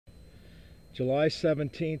July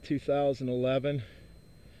 17th, 2011.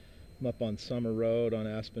 I'm up on Summer Road on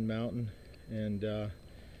Aspen Mountain, and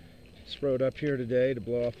just rode up here today to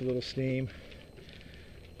blow off a little steam.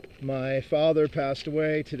 My father passed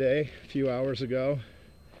away today, a few hours ago,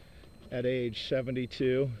 at age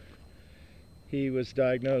 72. He was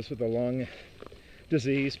diagnosed with a lung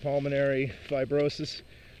disease, pulmonary fibrosis,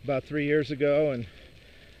 about 3 years ago, and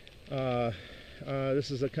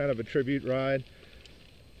this is a kind of a tribute ride,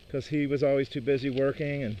 because he was always too busy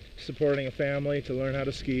working and supporting a family to learn how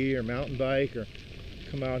to ski or mountain bike or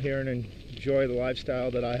come out here and enjoy the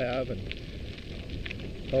lifestyle that I have, and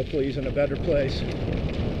hopefully he's in a better place.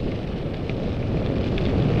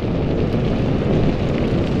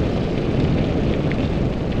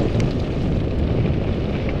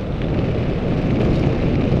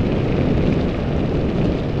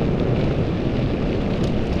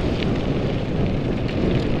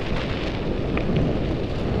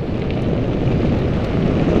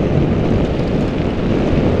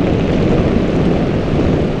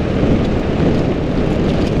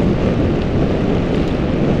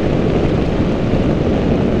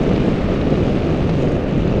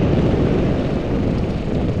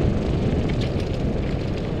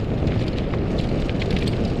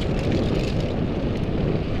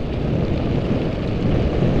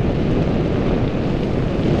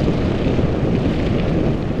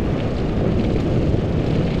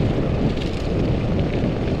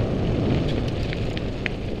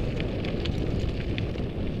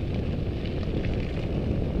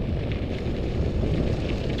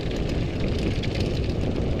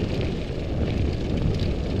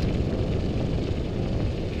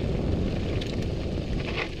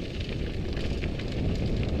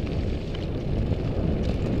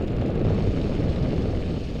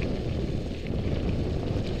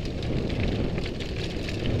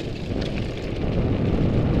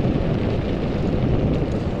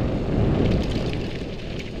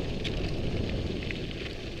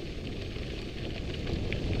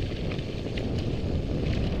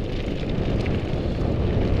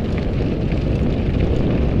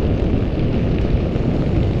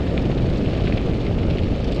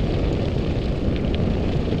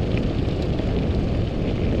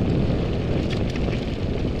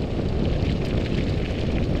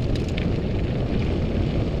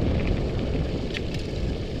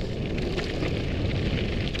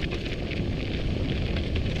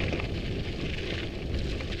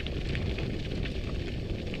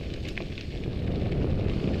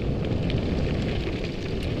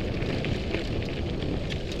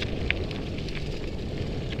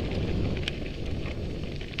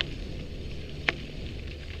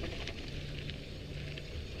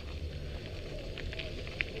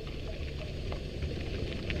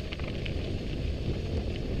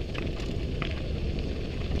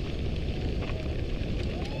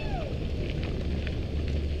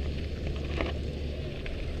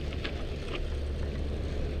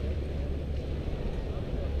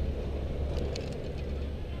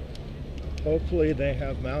 Hopefully they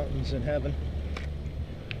have mountains in heaven.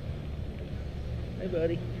 Hey,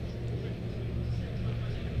 buddy.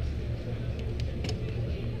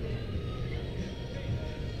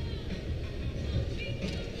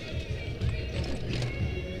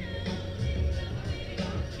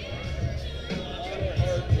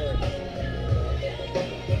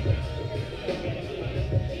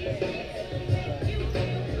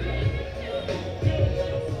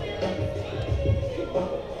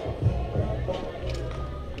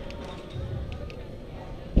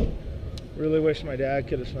 Really wish my dad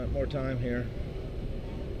could have spent more time here.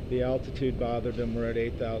 The altitude bothered him. We're at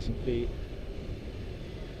 8,000 feet.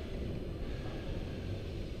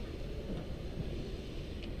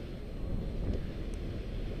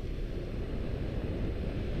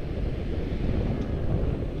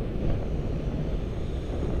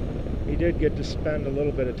 He did get to spend a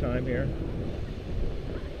little bit of time here.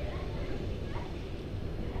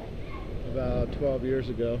 About 12 years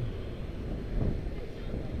ago.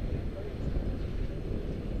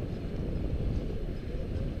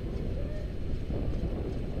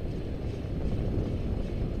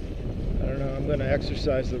 I'm going to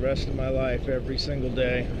exercise the rest of my life every single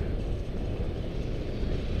day.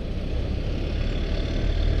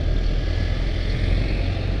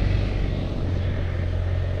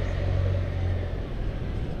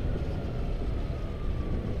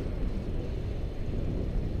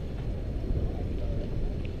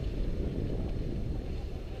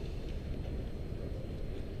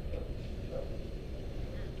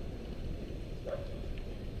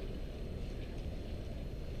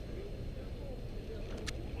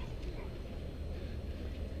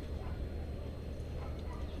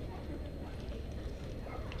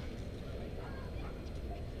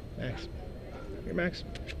 Max. Here, Max.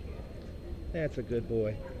 That's a good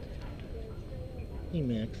boy. Hey,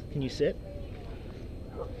 Max. Can you sit?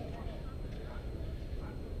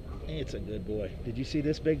 It's a good boy. Did you see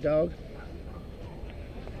this big dog?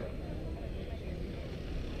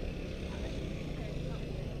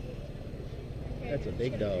 That's a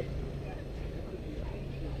big dog.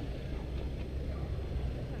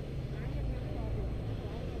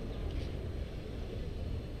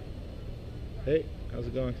 Hey, how's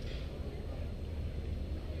it going?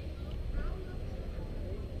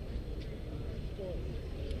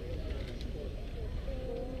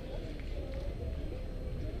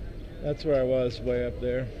 That's where I was, way up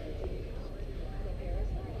there.